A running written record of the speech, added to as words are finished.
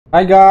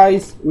Hi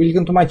guys,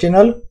 welcome to my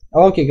channel.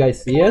 Okay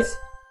guys, yes.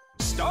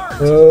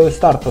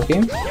 Start,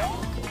 okay.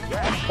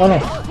 Oh no,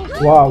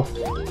 wow.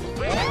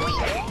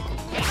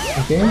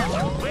 Okay,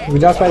 we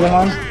just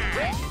Spider-Man.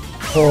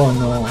 Oh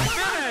no.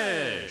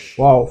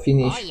 Wow,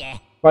 finish.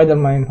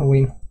 Spider-Man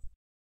win.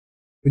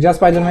 We just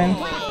Spider-Man.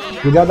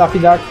 We just Daffy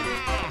Duck.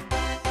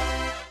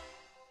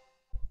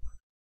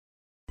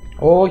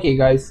 Okay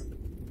guys.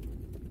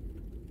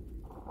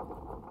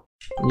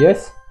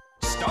 Yes.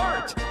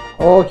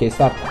 Okay,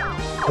 start.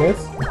 Yes,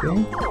 okay.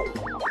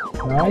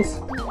 Nice.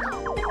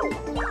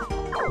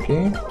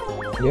 Okay.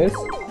 Yes.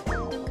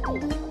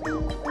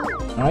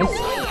 Nice.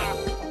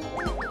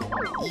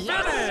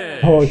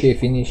 Okay,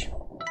 finish.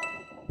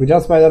 Good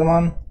job,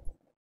 Spider-Man.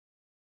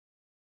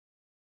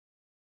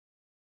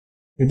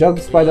 Good job,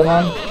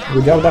 Spider-Man.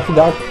 Good job, Daffy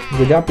Duck.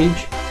 Good job,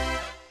 Peach.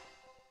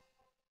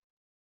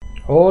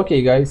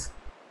 Okay, guys.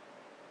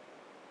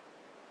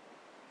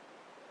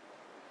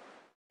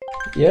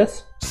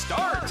 Yes.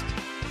 Start.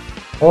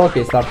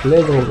 Okay, start.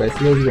 Let's go, guys.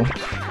 Let's go.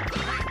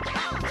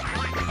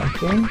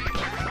 Okay.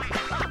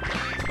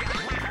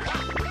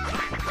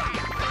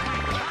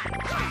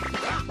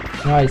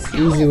 Nice,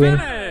 easy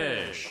win.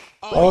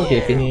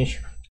 Okay, finish.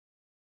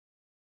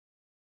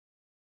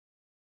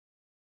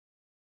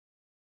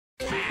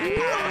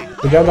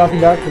 Good job, Daffy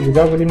Duck. Good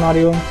job, Green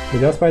Mario.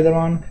 Good job,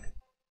 Spider-Man.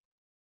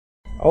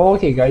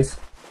 Okay, guys.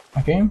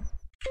 Okay.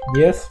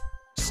 Yes.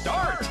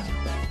 Start.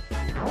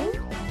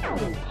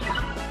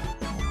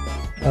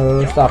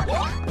 Start.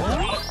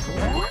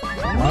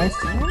 Nice.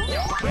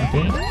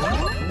 Okay.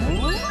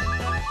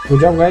 Good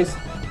job, guys.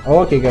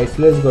 Okay, guys.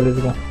 Let's go. Let's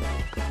go.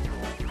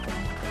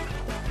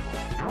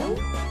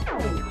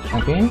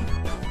 Okay.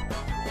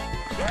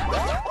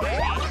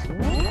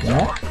 No.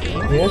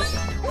 Yes.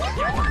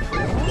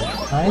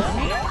 Nice.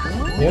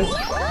 Yes.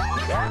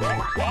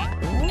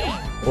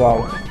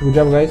 Wow. Good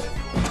job, guys.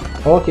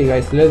 Okay,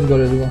 guys. Let's go.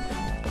 Let's go.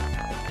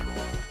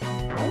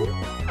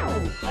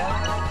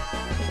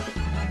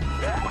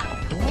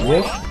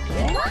 Yes.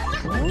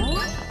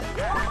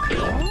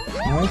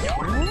 Nice.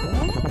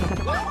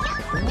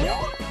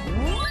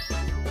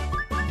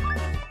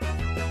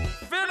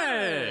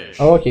 Finish.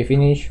 Okay,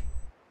 finish.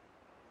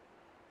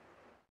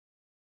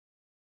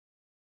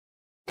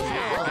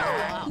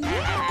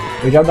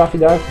 Good job, Daffy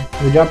Duck.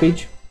 Good job,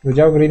 Peach. Good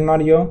job, Green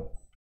Mario.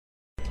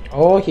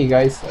 Okay,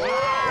 guys.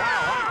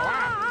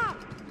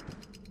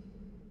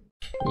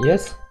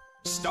 Yes.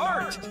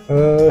 Start.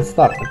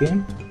 Start.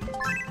 Okay.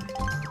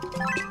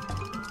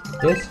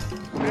 Yes.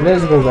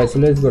 Let's go, guys.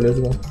 Let's go. Let's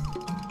go.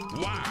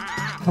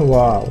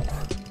 Wow.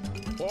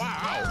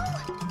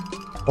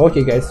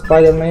 Okay, guys.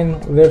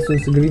 Spider-Man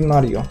versus Green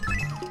Mario.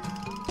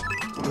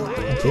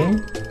 Okay.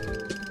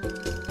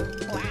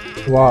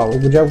 Wow.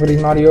 Good job,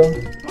 Green Mario.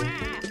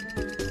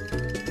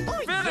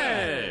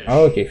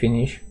 Okay,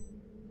 finish.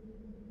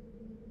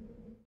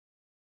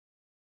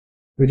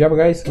 Good job,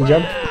 guys. Good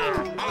job.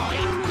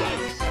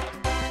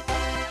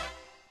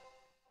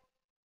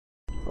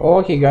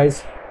 Okay,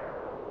 guys.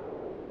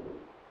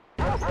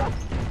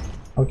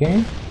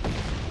 Okay.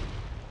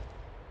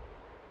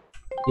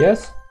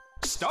 Yes.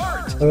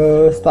 Start.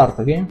 Start.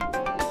 Okay.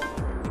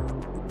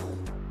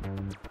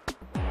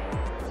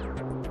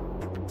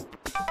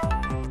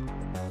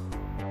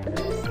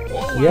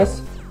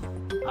 Yes.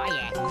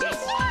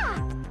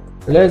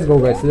 Let's go,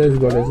 guys. Let's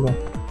go. Let's go.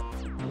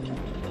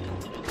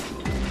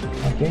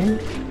 Okay.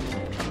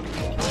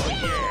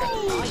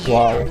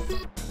 Wow.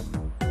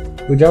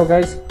 Good job,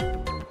 guys.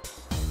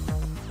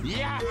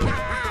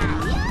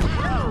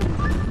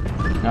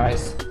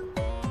 Nice.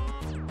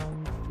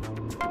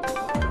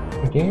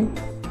 Okay.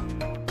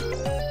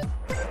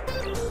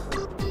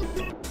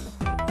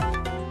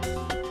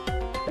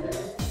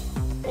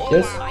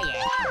 Yes.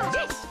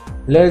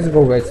 Let's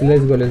go, guys.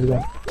 Let's go. Let's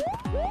go.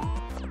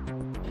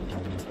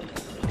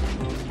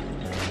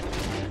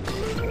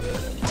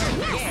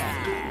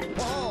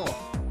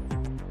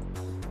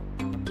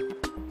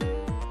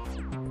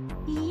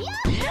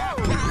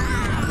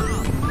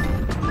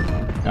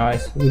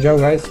 Nice. Good job,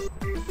 guys.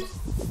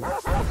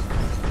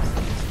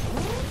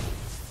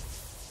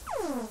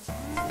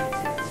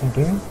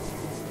 Okay.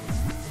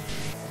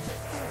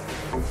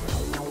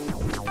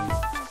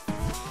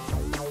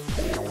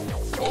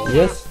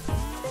 Yes.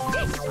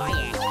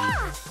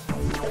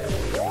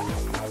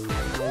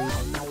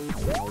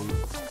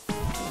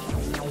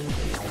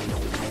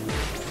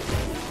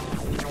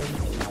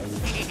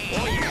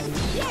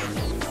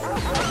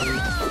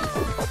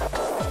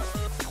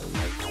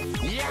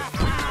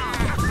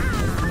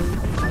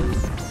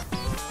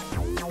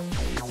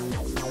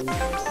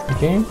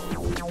 Okay.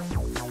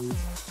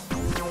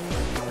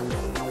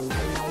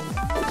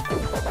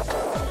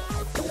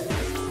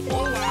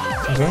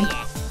 Okay.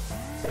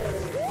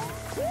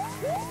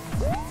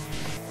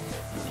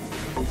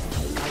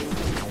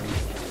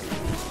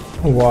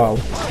 Wow.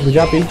 Good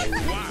job, Peach.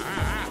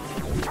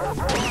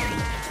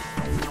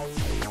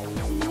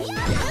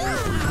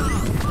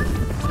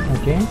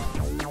 Okay.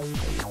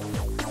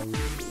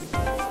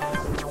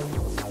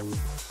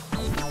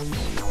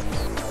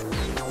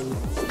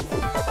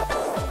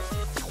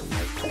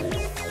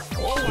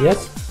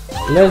 Yes.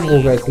 Let's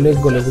go, guys. Let's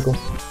go. Let's go.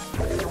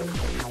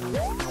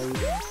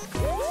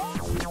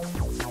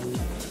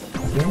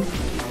 Okay.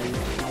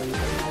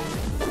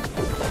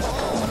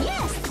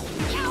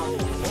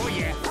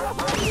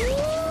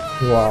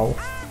 Wow.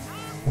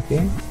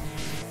 Okay.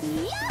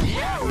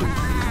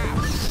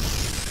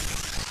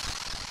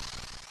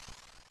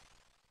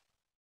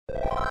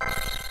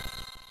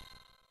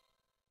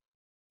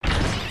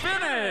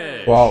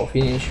 Wow,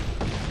 finish.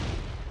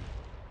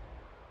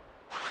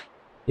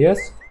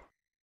 Yes.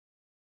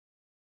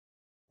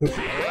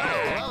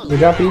 Good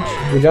job, Peach.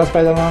 Good job,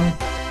 Spider-Man.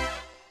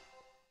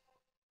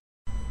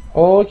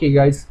 Okay,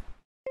 guys.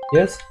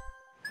 Yes.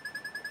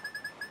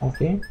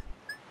 Okay.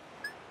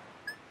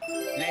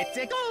 Let's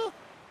go.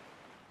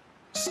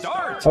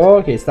 Start.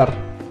 Okay, start.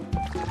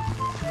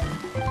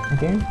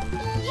 Okay.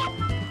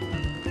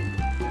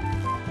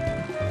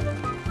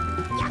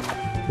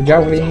 Good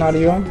job, Green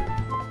Mario.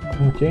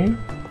 Okay.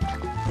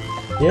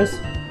 Yes.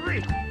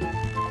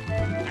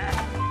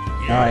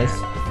 Nice.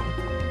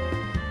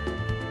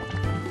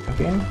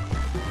 Okay.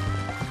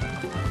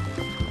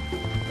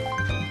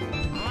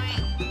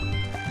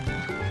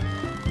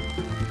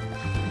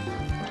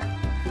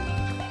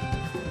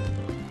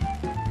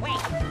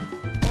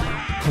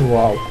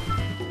 Wow.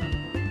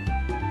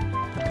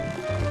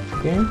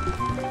 Okay.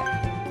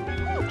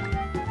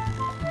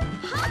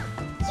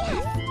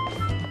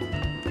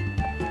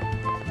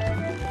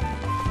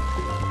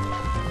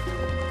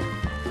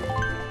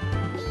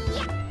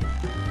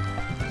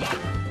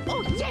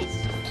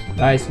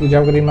 Nice, good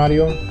job, Green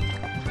Mario.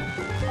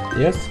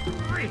 Yes.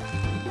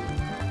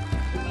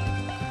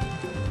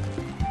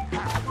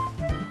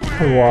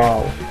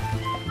 Wow.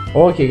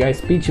 Okay,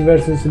 guys, Peach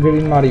versus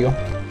Green Mario.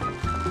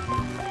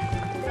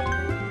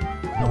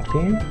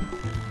 Okay.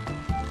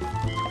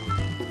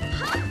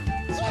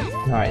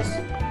 Nice.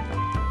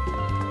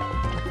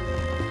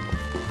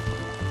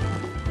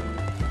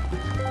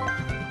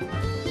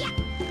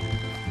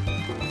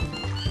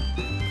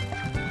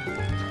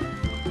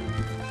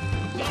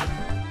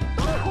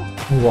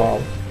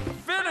 Wow.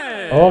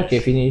 Finish. Okay,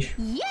 finish.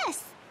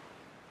 Yes.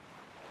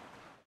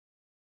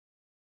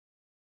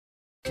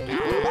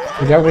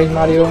 Good job, Green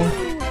Mario.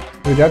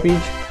 Good job,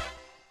 Peach.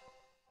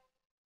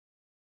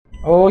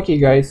 Okay,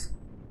 guys.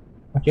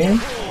 Okay.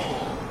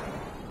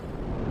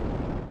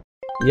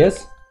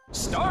 Yes.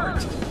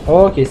 Start.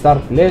 Okay,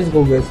 start. Let's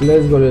go, guys.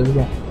 Let's go. Let's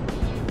go.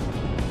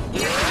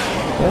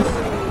 Yes.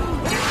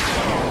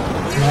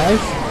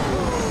 Nice.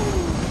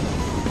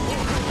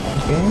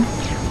 Okay.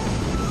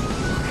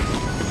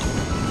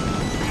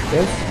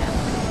 Yes.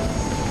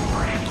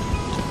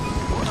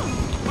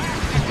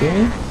 Okay.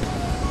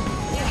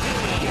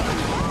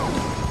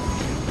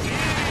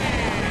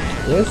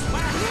 Yes.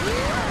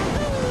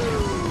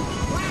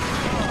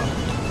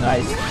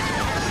 Nice.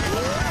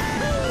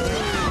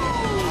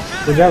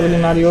 Good job,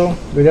 Mario.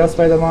 Good job,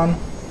 Spider-Man.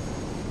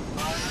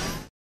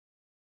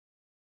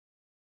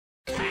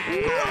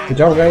 Good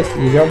job, guys.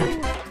 Good job.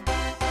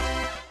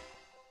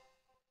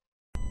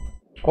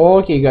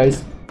 Okay,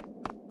 guys.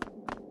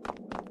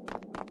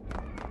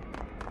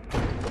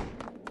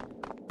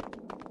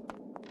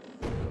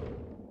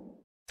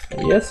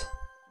 Yes.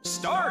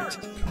 Start.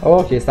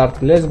 Okay,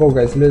 start. Let's go,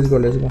 guys. Let's go.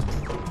 Let's go.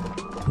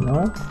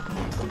 No.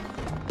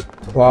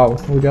 Wow.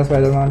 Good job,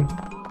 Spider-Man.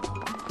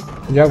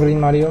 Good job, Green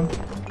Mario.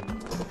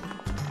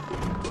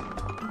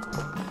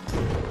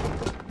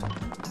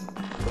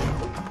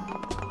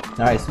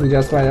 Nice. Good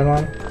job,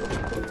 Spider-Man.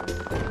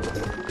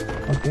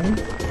 Okay.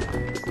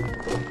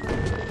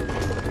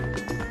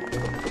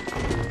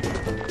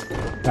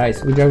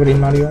 Nice. Good job, Green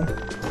Mario.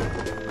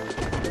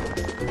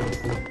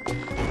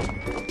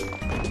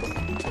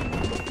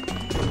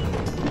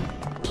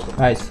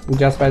 Nice. Good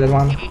job,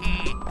 Spider-Man.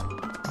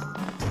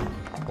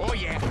 Oh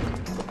yeah.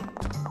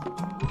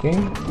 Okay.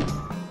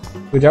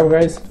 Good job,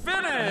 guys.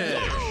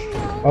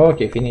 Finish.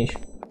 Okay, finish.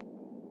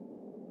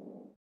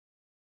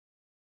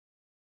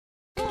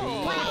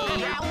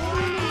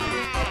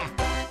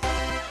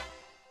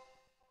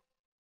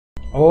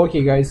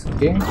 Okay, guys.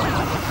 Okay.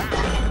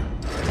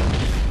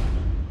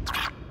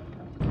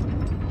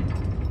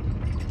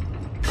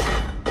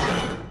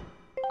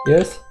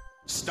 Yes.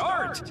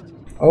 Start.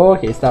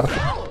 Okay, start.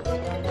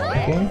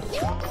 Okay.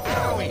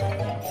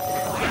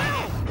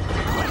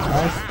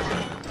 Nice.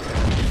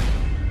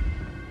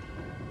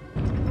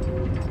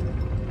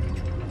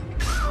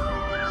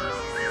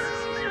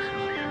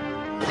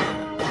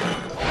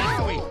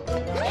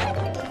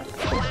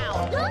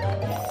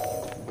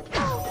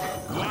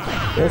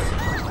 Yes.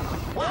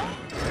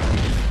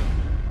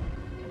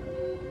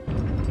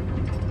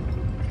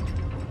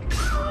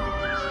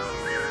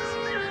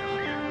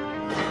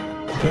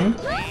 Okay.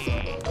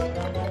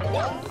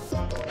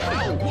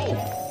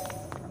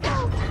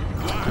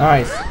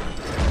 Nice.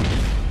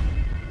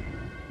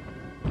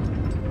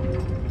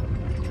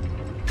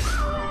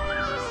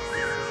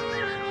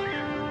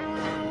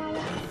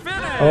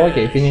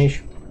 Okay,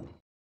 finish.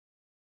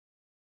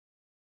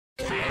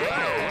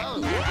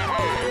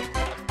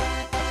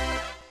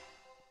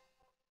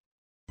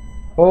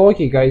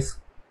 Okay, guys.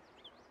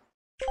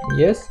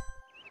 Yes.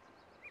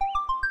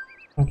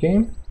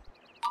 Okay.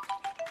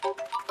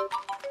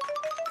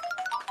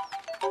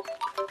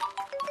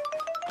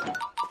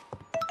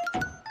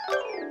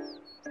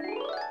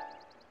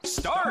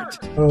 Start.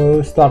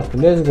 Start.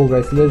 Let's go,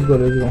 guys. Let's go.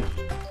 Let's go.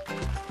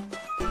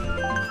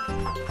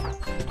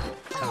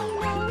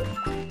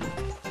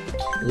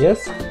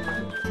 Yes.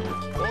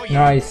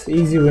 Nice.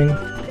 Easy win.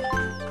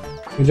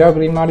 Good job,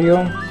 Green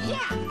Mario.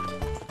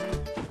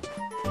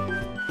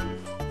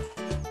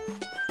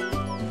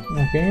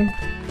 Okay.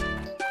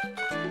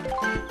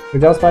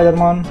 Good job,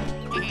 Spider-Man.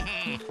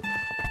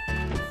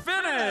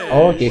 Finish.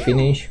 Okay,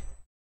 finish.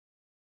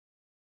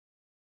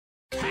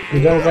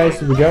 Good job, guys.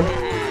 Good job.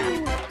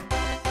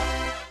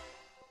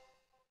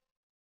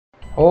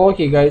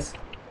 Okay, guys.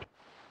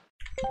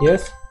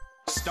 Yes.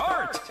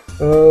 Start.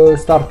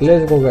 Start.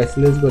 Let's go, guys.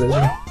 Let's go. Let's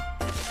go.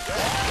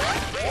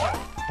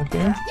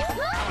 Okay.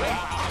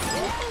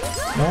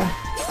 No.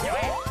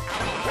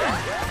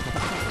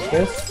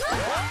 Yes.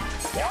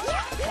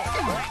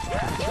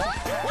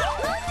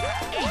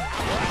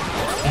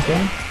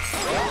 Okay.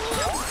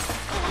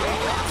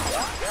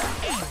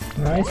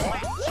 Nice.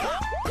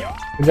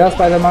 Good job,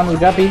 Spider-Man. Good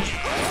job, Peach.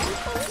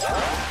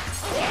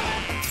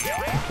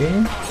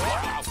 Okay.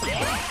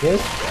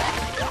 Yes.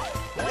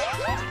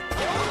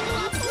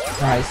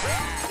 Nice.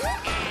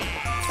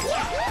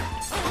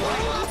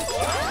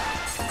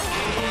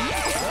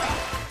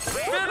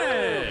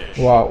 Finish.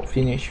 Wow,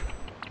 finish.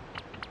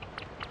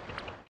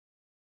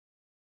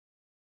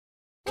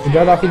 Good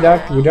job, Daffy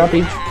Duck. Good job,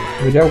 Peach.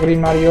 Good job,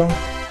 Green Mario.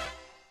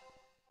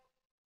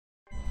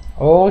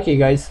 Okay,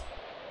 guys.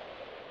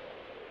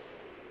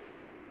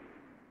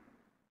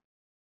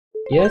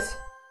 Yes.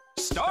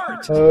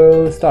 Start.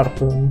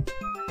 Start.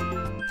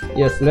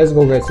 Yes, let's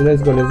go, guys.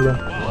 Let's go. Let's go.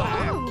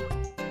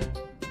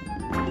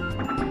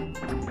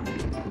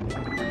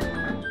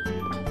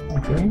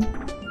 Okay.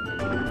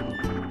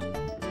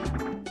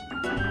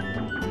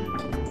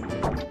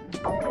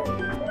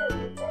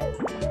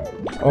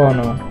 Oh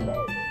no.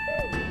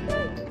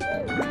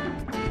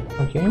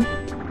 Okay.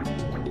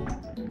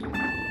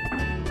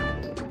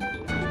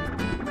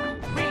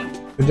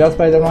 Good job,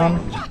 Spider-Man.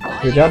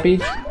 Good job,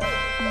 Peach.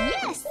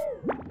 Yes.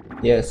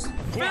 Yes.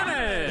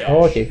 Finish.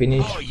 Okay,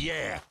 finish.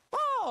 Yeah.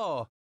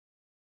 Oh.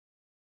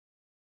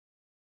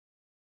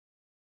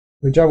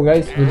 Good job,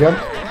 guys. Good job.